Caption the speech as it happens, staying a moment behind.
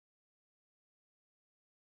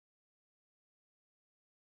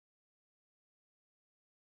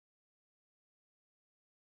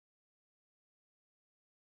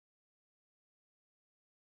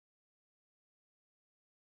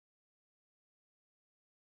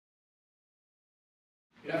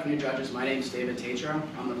Good afternoon, judges. My name is David Tatro.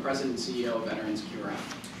 I'm the president and CEO of Veterans QRF.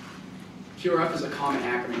 QRF is a common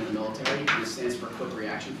acronym in the military, and it stands for Quick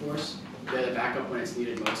Reaction Force. They're the backup when it's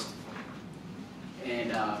needed most.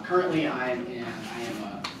 And currently, I am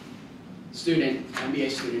a student,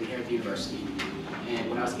 MBA student here at the university. And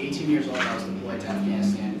when I was 18 years old, I was deployed to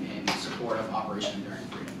Afghanistan in support of Operation Enduring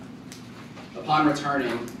Freedom. Upon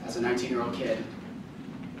returning as a 19-year-old kid,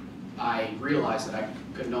 I realized that I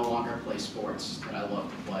could no longer play sports that I loved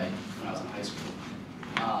to play when I was in high school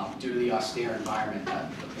due to the austere environment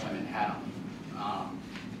that deployment had on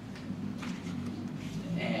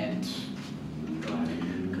me. And go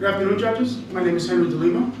ahead. Good afternoon, judges. My name is Henry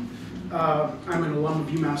DeLima. I'm an alum of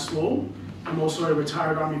UMass Lowell. I'm also a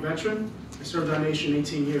retired Army veteran. I served our nation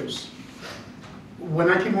 18 years. When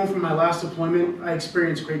I came home from my last deployment, I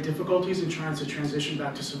experienced great difficulties in trying to transition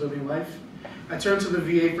back to civilian life. I turned to the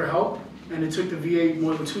VA for help, and it took the VA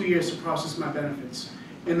more than 2 years to process my benefits.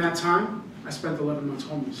 In that time, I spent 11 months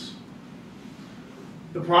homeless.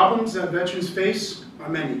 The problems that veterans face are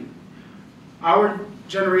many. Our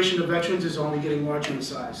generation of veterans is only getting larger in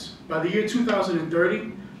size. By the year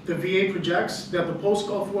 2030, the VA projects that the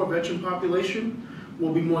post-Gulf War veteran population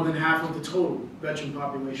will be more than half of the total veteran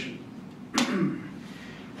population.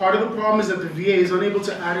 Part of the problem is that the VA is unable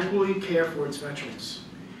to adequately care for its veterans.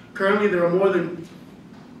 Currently,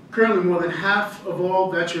 more than half of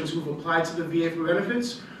all veterans who've applied to the VA for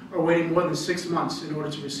benefits are waiting more than 6 months in order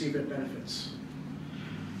to receive their benefits.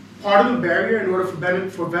 Part of the barrier in order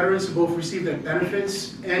for veterans to both receive their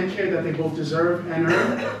benefits and care that they both deserve and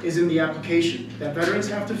earn is in the application that veterans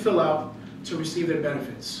have to fill out to receive their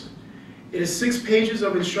benefits. It is 6 pages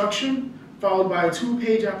of instruction followed by a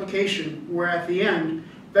 2-page application where at the end,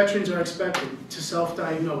 veterans are expected to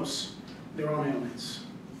self-diagnose their own ailments.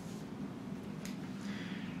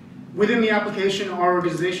 Within the application, our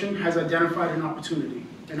organization has identified an opportunity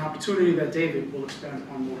that David will expand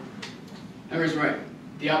upon more. Henry's right.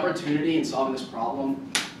 The opportunity in solving this problem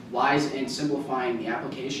lies in simplifying the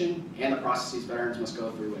application and the processes veterans must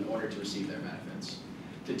go through in order to receive their benefits.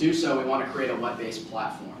 To do so, we want to create a web-based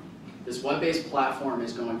platform. This web-based platform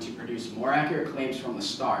is going to produce more accurate claims from the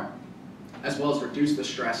start, as well as reduce the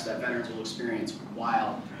stress that veterans will experience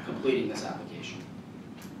while completing this application.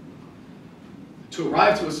 To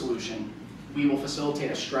arrive to a solution, we will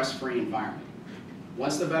facilitate a stress-free environment.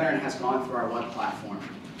 Once the veteran has gone through our web platform,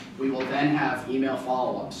 we will then have email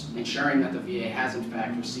follow-ups, ensuring that the VA has in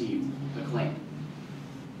fact received the claim.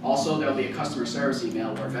 Also, there will be a customer service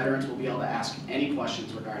email where veterans will be able to ask any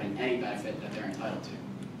questions regarding any benefit that they're entitled to.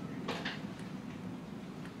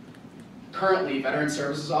 Currently, veteran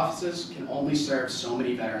services offices can only serve so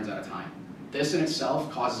many veterans at a time. This in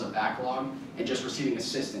itself causes a backlog in just receiving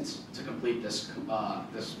assistance to complete this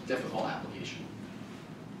difficult application.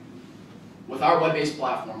 With our web-based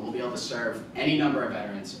platform, we'll be able to serve any number of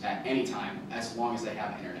veterans at any time as long as they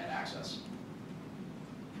have internet access.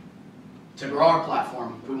 To grow our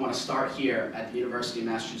platform, we want to start here at the University of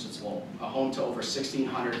Massachusetts Lowell, a home to over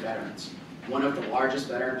 1,600 veterans, one of the largest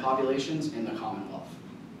veteran populations in the Commonwealth.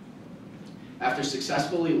 After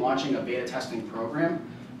successfully launching a beta testing program,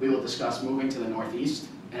 we will discuss moving to the Northeast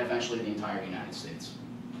and eventually the entire United States.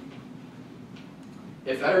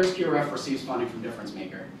 If Veterans QRF receives funding from Difference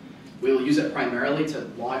Maker, we will use it primarily to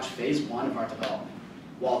launch phase 1 of our development.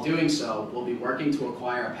 While doing so, we'll be working to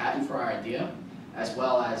acquire a patent for our idea, as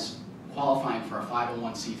well as qualifying for a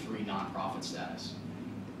 501c3 nonprofit status.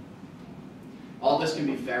 All this can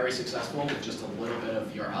be very successful with just a little bit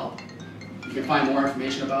of your help. You can find more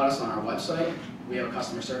information about us on our website. We have a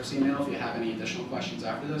customer service email if you have any additional questions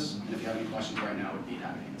after this, and if you have any questions right now, we'd be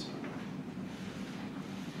happy to answer them.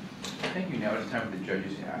 Thank you. Now it's time for the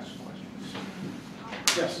judges to ask questions.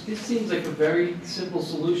 Yes. This seems like a very simple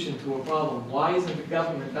solution to a problem. Why hasn't the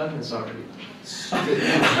government done this already? Just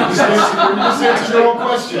answer your own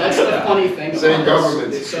question. That's the funny thing Saying about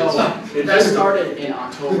government. this. So that started in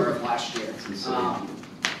October of last year.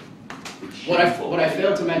 What I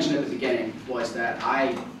failed to mention at the beginning was that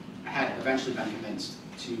I had eventually been convinced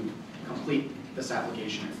to complete this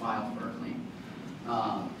application and file for a claim.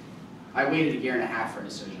 I waited 1.5 years for a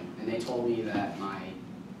decision, and they told me that my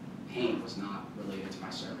pain was not related to my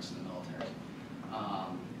service in the military.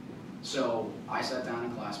 So I sat down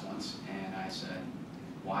in class once and I said,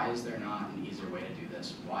 why is there not an easier way to do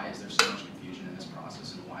this? Why is there so much confusion in this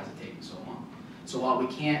process, and why is it taking so long? So while we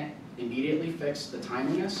can't immediately fix the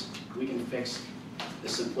timeliness, we can fix the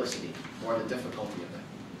simplicity or the difficulty of it.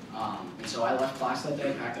 And so I left class that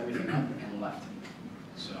day, packed everything up, and left.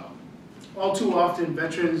 So, All too often,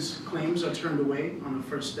 veterans' claims are turned away on the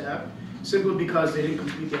first stab, simply because they didn't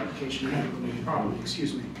complete the application properly.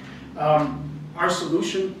 Our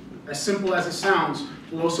solution, as simple as it sounds,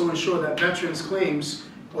 will also ensure that veterans' claims,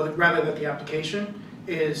 or rather that the application,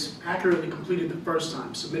 is accurately completed the first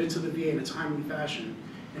time, submitted to the VA in a timely fashion,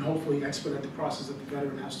 and hopefully expedite the process that the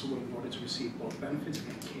veteran has to wait in order to receive both benefits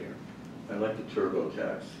and care. I like the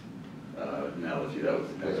TurboTax analogy, that was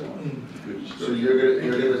excellent. Good So description.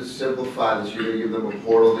 you're gonna simplify this, you're gonna give them a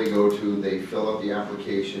portal they go to, they fill out the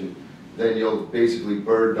application, then you'll basically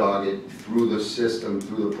bird dog it through the system,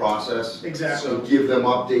 through the process. Exactly. So give them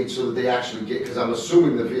updates so that they actually get, because I'm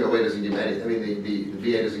assuming the VOA doesn't give any, I mean, the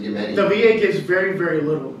VA doesn't give any. The VA gives very, very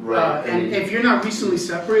little. Right. And if you're not recently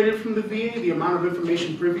separated from the VA, the amount of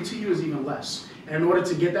information privy to you is even less. And in order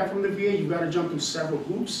to get that from the VA, you've got to jump through several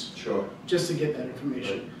hoops Sure. just to get that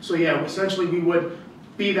information. Right. So yeah, essentially we would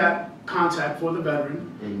be that contact for the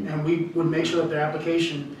veteran, Mhm. and we would make sure that their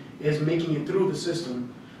application is making it through the system.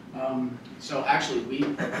 So actually,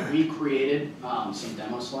 we created some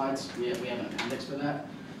demo slides. We have an appendix for that.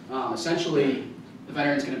 Essentially, the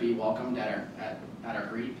veteran's going to be welcomed at our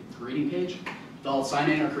greeting page. They'll sign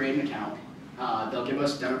in or create an account. They'll give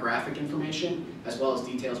us demographic information as well as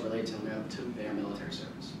details related to their military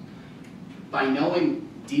service. By knowing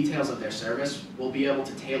details of their service, we'll be able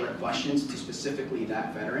to tailor questions to specifically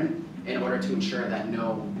that veteran in order to ensure that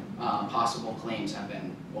no possible claims have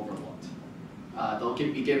been overlooked. They'll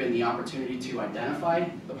be given the opportunity to identify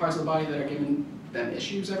the parts of the body that are giving them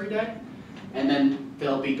issues every day, and then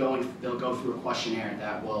they'll go through a questionnaire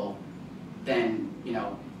that will then,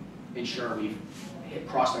 ensure we've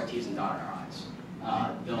crossed our T's and dotted our I's.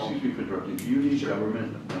 Excuse me for interrupting, do you need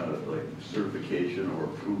government, like certification or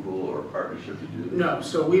approval or partnership to do this? No,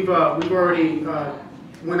 so we've already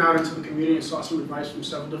went out into the community and sought some advice from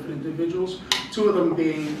several different individuals, two of them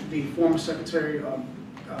being the former Secretary of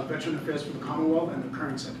Veteran Affairs for the Commonwealth and the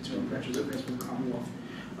current Secretary of Veterans Affairs for the Commonwealth.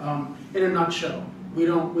 In a nutshell, we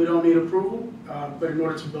don't need approval, but in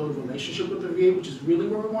order to build a relationship with the VA, which is really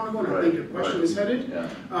where we want to go, and I think your question is headed,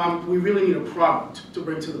 Yeah. we really need a product to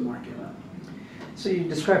bring to the market. So you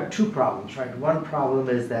described two problems, right? One problem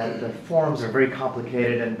is that the forms are very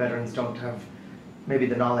complicated and veterans don't have maybe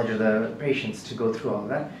the knowledge of the patients to go through all of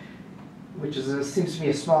that, which seems to me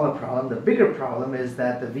a smaller problem. The bigger problem is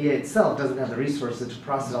that the VA itself doesn't have the resources to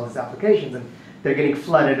process all these applications, and they're getting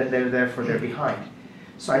flooded and therefore they're behind.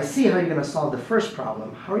 So I see how you're going to solve the first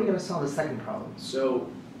problem. How are you going to solve the second problem? So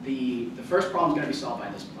the first problem is going to be solved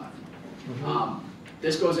by this platform.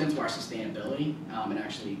 This goes into our sustainability and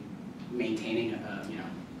actually maintaining,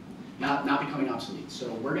 not becoming obsolete.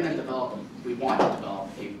 So we're going to we want to develop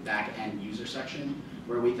a back-end user section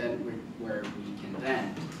where we can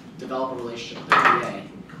then develop a relationship with the VA,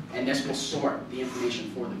 and this will sort the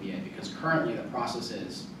information for the VA, because currently the process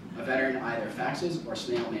is a veteran either faxes or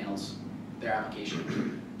snail mails their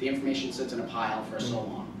application. The information sits in a pile for so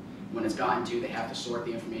long. When it's gotten to, they have to sort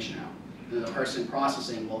the information out. And then the person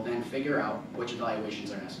processing will then figure out which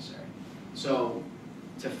evaluations are necessary. So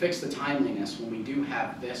to fix the timeliness, when we do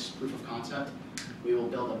have this proof of concept, we will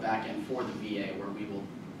build a backend for the VA where we will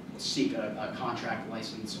seek a contract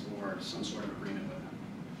license or some sort of agreement with them.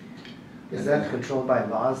 Is that controlled by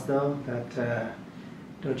laws, though? That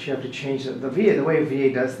don't you have to change the VA? The way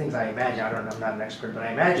VA does things, I imagine. I'm not an expert, but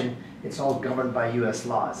I imagine it's all governed by U.S.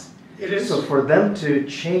 laws. It is. So for them to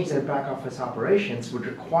change their back office operations would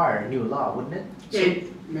require a new law, wouldn't it?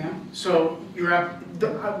 Ma'am, so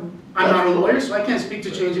I'm not a lawyer, so I can't speak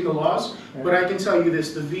to changing the laws, but I can tell you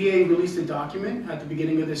this: the VA released a document at the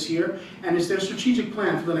beginning of this year, and it's their strategic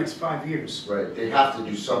plan for the next 5 years. Right, they have to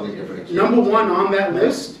do something different. Number one on that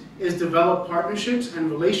list is develop partnerships and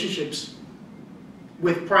relationships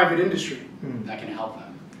with private industry. That can help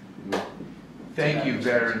them. Thank you,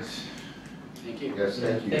 veterans. Thank you. Yes,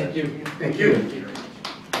 thank you. Thank you. Thank you. Thank you.